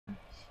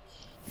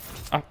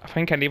I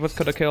think any of us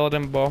could have killed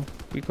him, but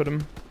we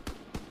couldn't.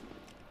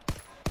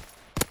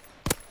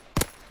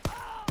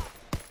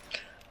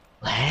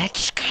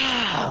 Let's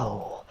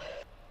go!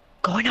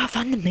 Going off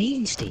on the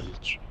main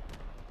stage.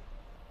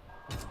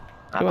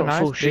 I You're a got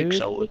full nice streak, dude.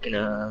 so we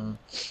can,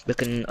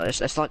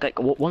 it's like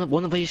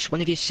one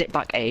of you sit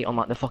back A on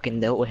like the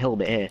fucking the little hill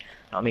bit here, you know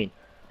what I mean?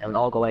 And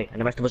we'll all go A,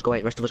 and the rest of us go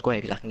A,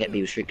 because I can get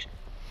B with streaks.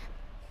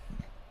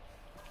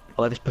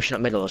 Whoever's pushing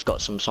up middle has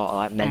got some sort of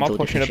like I'm mental not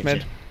pushing up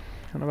deficiency.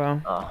 mid. What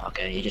about? Oh,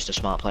 okay, you're just a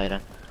smart player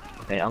then.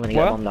 Okay, I'm gonna get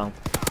What? one down.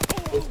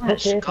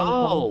 Let's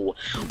go!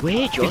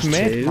 We're He's just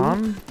mid, two.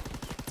 man.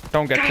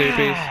 Don't get two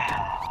piece.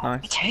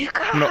 Nice.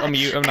 I'm not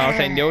unmute him now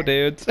saying yo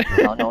dudes.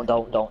 No,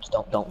 don't.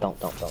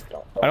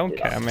 I don't do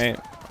care, that. mate.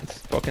 It's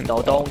fucking.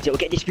 No, don't. It'll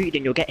get disputed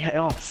and you'll get hit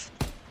off.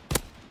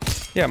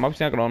 Yeah, I'm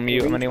obviously not gonna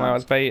unmute him anyway. I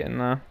was baiting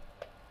there.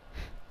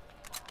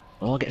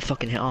 We'll all get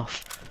fucking hit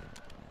off.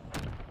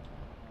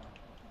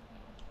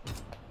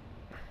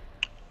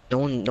 No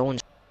one's